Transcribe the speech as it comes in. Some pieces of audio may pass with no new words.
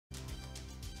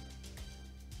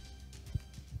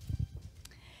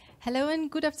Hello and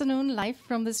good afternoon, live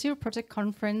from the Zero Project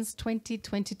Conference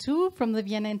 2022 from the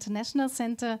Vienna International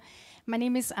Center. My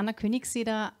name is Anna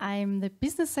Königseder. I'm the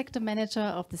Business Sector Manager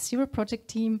of the Zero Project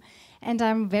team, and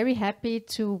I'm very happy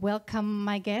to welcome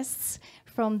my guests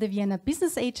from the Vienna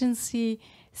Business Agency,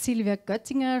 Sylvia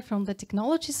Göttinger from the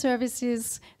Technology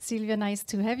Services. Sylvia, nice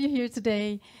to have you here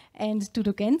today. And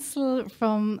Dudu Gencel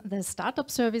from the Startup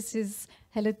Services.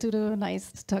 Hello, Dudu,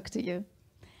 nice to talk to you.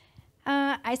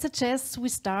 I suggest we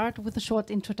start with a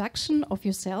short introduction of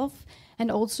yourself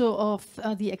and also of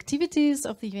the activities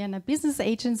of the Vienna Business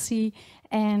Agency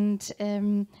and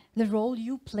the role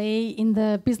you play in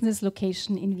the business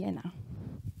location in Vienna.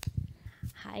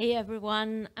 Hi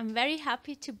everyone, I'm very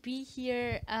happy to be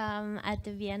here at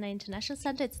the Vienna International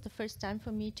Center. It's the first time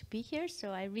for me to be here, so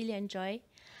I really enjoy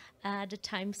the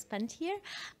time spent here.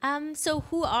 So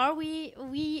who are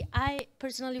we? I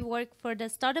personally work for the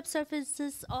startup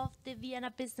services of the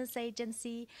Vienna Business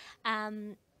Agency.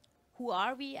 Who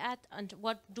are we at and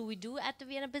what do we do at the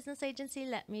Vienna Business Agency?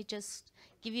 Let me just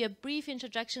give you a brief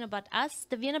introduction about us.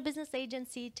 The Vienna Business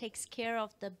Agency takes care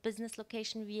of the business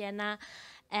location Vienna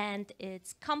and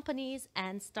its companies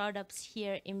and startups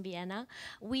here in Vienna.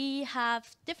 We have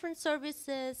different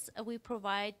services we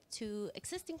provide to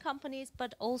existing companies,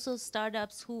 but also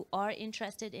startups who are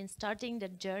interested in starting the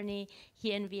journey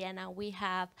here in Vienna. We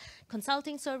have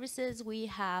consulting services, we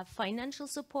have financial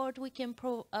support we can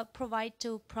provide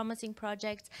to promising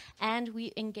projects, and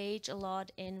we engage a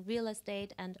lot in real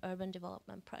estate and urban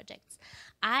development projects.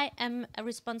 I am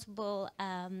responsible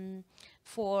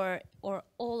for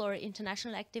all our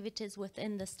international activities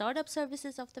within the startup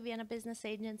services of the Vienna Business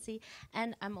Agency,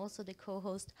 and I'm also the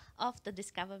co-host of the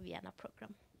Discover Vienna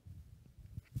program.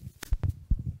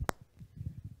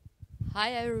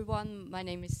 Hi everyone, my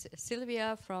name is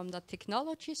Sylvia from the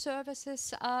Technology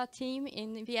Services team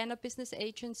in Vienna Business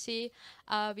Agency.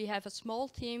 We have a small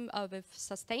team with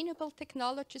sustainable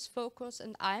technologies focus,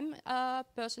 and I'm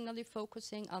personally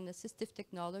focusing on assistive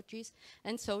technologies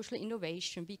and social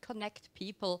innovation. We connect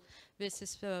people. This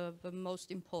is the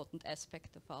most important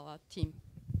aspect of our team.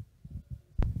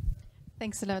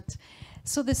 Thanks a lot.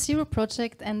 So the Zero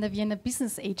Project and the Vienna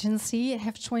Business Agency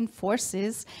have joined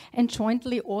forces and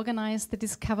jointly organized the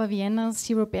Discover Vienna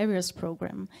Zero Barriers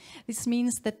program. This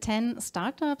means that 10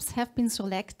 startups have been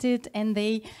selected and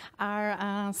they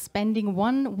are spending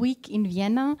 1 week in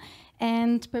Vienna.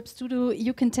 And perhaps, Dudu,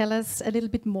 you can tell us a little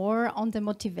bit more on the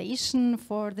motivation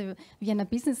for the Vienna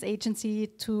Business Agency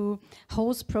to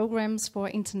host programs for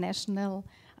international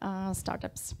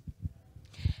startups.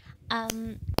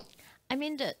 I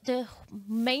mean, the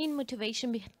main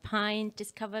motivation behind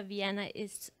Discover Vienna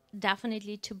is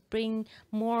definitely to bring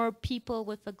more people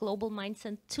with a global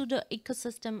mindset to the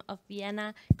ecosystem of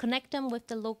Vienna, connect them with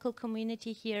the local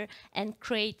community here, and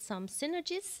create some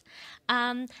synergies.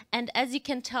 And as you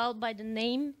can tell by the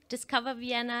name, Discover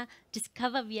Vienna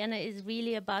is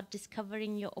really about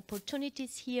discovering your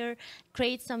opportunities here,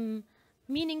 create some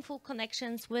meaningful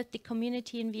connections with the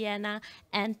community in Vienna,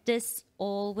 and this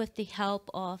all with the help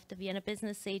of the Vienna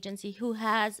Business Agency, who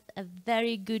has a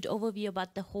very good overview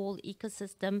about the whole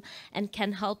ecosystem and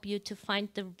can help you to find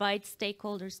the right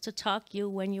stakeholders to talk you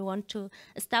when you want to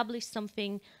establish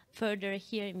something further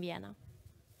here in Vienna.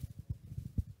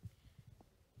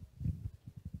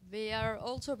 We are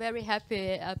also very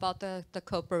happy about the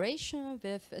cooperation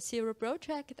with Zero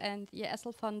Project and the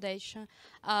ESL Foundation.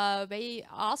 They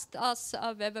asked us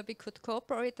whether we could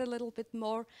cooperate a little bit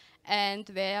more, and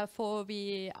therefore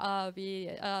we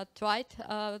tried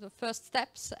the first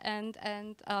steps and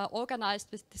organized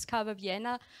with Discover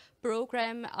Vienna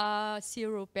program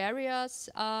Zero Barriers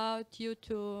due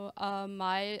to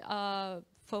my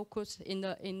focus in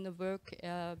the work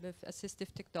with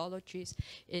assistive technologies.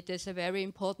 It is a very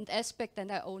important aspect, and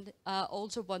I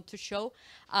also want to show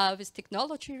this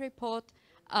technology report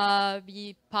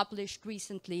we published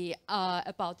recently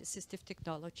about assistive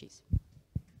technologies.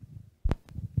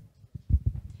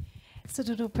 So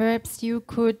Dudu, perhaps you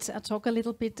could talk a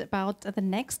little bit about the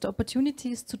next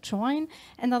opportunities to join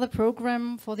another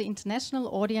program for the international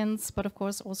audience, but of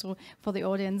course also for the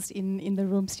audience in the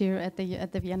rooms here at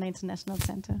the Vienna International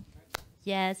Center.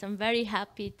 Yes, I'm very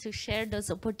happy to share those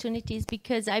opportunities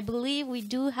because I believe we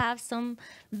do have some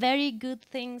very good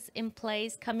things in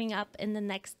place coming up in the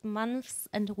next months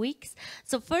and weeks.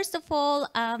 So first of all,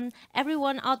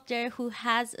 everyone out there who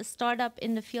has a startup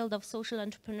in the field of social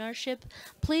entrepreneurship,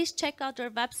 please check out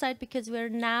our website because we're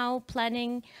now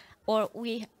planning, or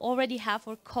we already have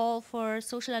our call for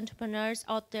social entrepreneurs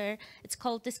out there. It's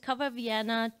called Discover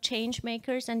Vienna Change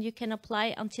Makers, and you can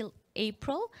apply until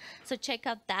April. So check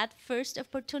out that first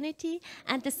opportunity.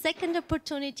 And the second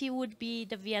opportunity would be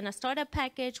the Vienna Startup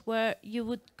Package, where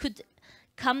you could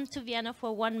come to Vienna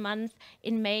for 1 month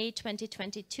in May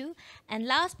 2022. And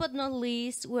last but not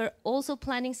least, we're also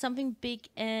planning something big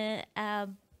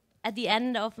at the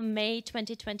end of May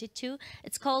 2022.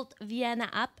 It's called Vienna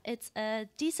Up. It's a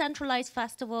decentralized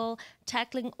festival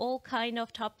tackling all kind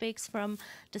of topics from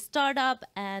the startup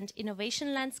and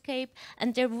innovation landscape.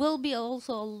 And there will be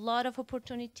also a lot of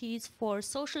opportunities for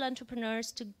social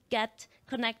entrepreneurs to get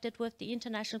connected with the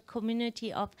international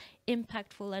community of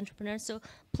impactful entrepreneurs. So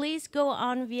please go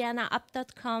on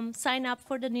viennaup.com, sign up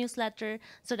for the newsletter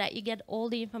so that you get all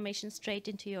the information straight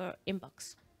into your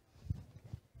inbox.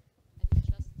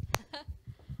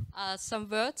 Some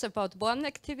words about one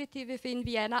activity within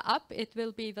Vienna Up. It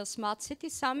will be the Smart City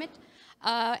Summit,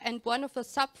 and one of the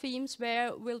sub-themes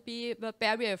will be the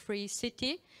barrier-free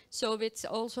city. So this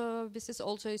is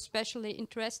also especially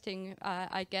interesting,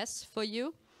 I guess, for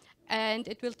you. And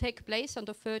it will take place on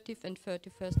the 30th and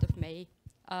 31st of May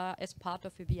as part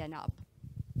of the Vienna Up.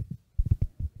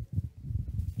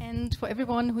 And for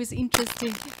everyone who is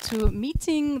interested to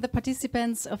meeting the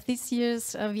participants of this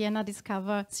year's Vienna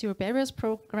Discover Zero Barriers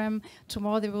program,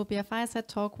 tomorrow there will be a fireside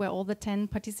talk where all the 10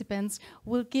 participants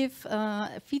will give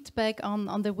feedback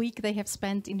on the week they have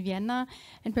spent in Vienna.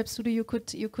 And perhaps, Dudu,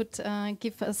 you could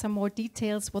give some more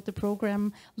details what the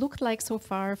program looked like so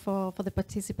far for the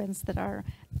participants that are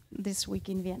this week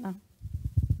in Vienna.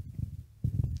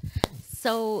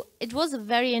 So it was a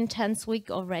very intense week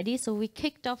already. So we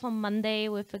kicked off on Monday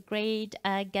with a great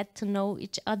get to know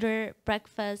each other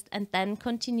breakfast, and then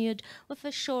continued with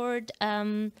a short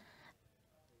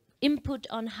input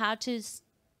on how to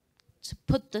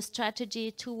put the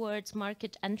strategy towards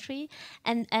market entry.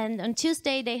 And on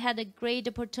Tuesday, they had a great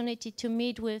opportunity to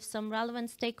meet with some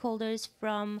relevant stakeholders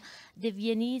from the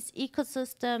Viennese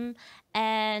ecosystem.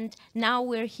 And now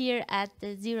we're here at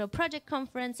the Zero Project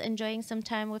Conference, enjoying some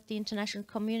time with the international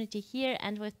community here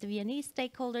and with the Viennese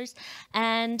stakeholders.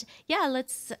 And yeah,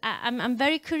 I'm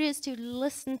very curious to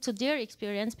listen to their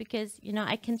experience, because, you know,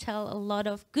 I can tell a lot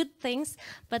of good things,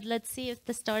 but let's see if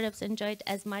the startups enjoyed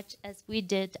as much as we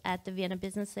did at the Vienna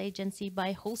Business Agency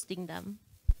by hosting them.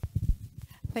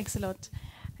 Thanks a lot.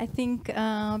 I think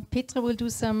Petra will do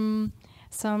a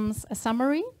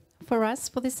summary for us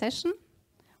for this session.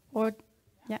 Or,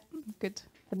 yeah, good.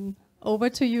 Then over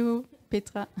to you,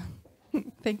 Petra.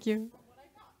 Thank you.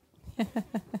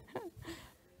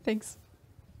 Thanks.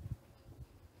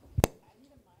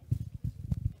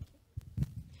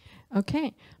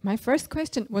 Okay, my first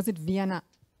question, was it Vienna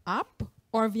Up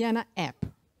or Vienna App?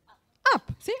 Up.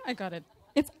 See, I got it.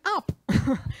 It's up.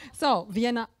 So,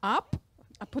 Vienna Up.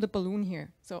 I put a balloon here.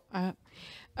 So,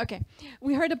 okay.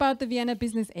 We heard about the Vienna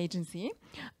Business Agency,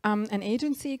 an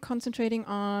agency concentrating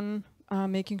on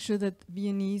making sure that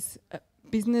Viennese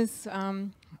businesses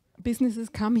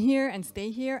come here and stay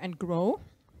here and grow.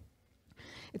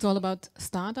 It's all about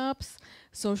startups,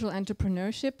 social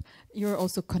entrepreneurship. You're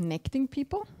also connecting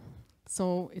people.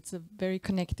 So it's a very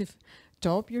connective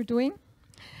job you're doing.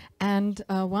 And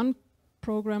one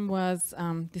program was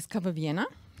Discover Vienna.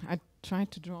 I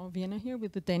tried to draw Vienna here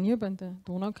with the Danube and the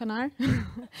Donaukanal.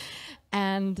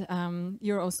 And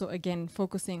you're also, again,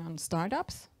 focusing on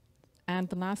startups. And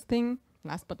the last thing,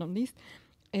 last but not least,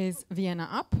 is Vienna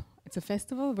Up. It's a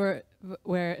festival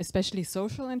where especially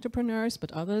social entrepreneurs,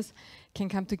 but others, can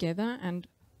come together and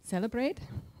celebrate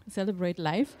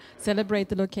life, celebrate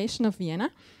the location of Vienna.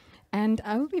 And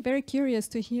I will be very curious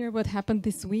to hear what happened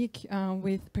this week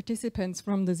with participants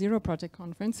from the Zero Project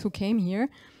Conference who came here.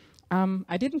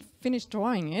 I didn't finish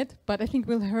drawing it, but I think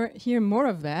we'll hear more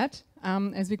of that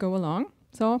as we go along.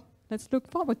 So let's look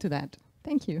forward to that.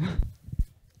 Thank you.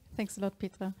 Thanks a lot,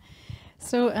 Petra.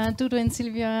 So Dudu and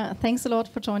Sylvia, thanks a lot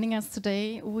for joining us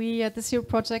today. We at the Zero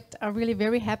Project are really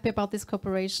very happy about this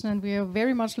cooperation, and we are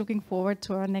very much looking forward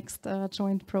to our next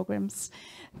joint programs.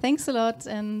 Thanks a lot,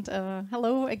 and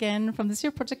hello again from the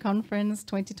Zero Project Conference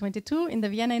 2022 in the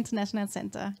Vienna International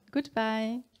Center.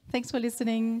 Goodbye. Thanks for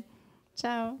listening.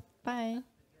 Ciao. Bye.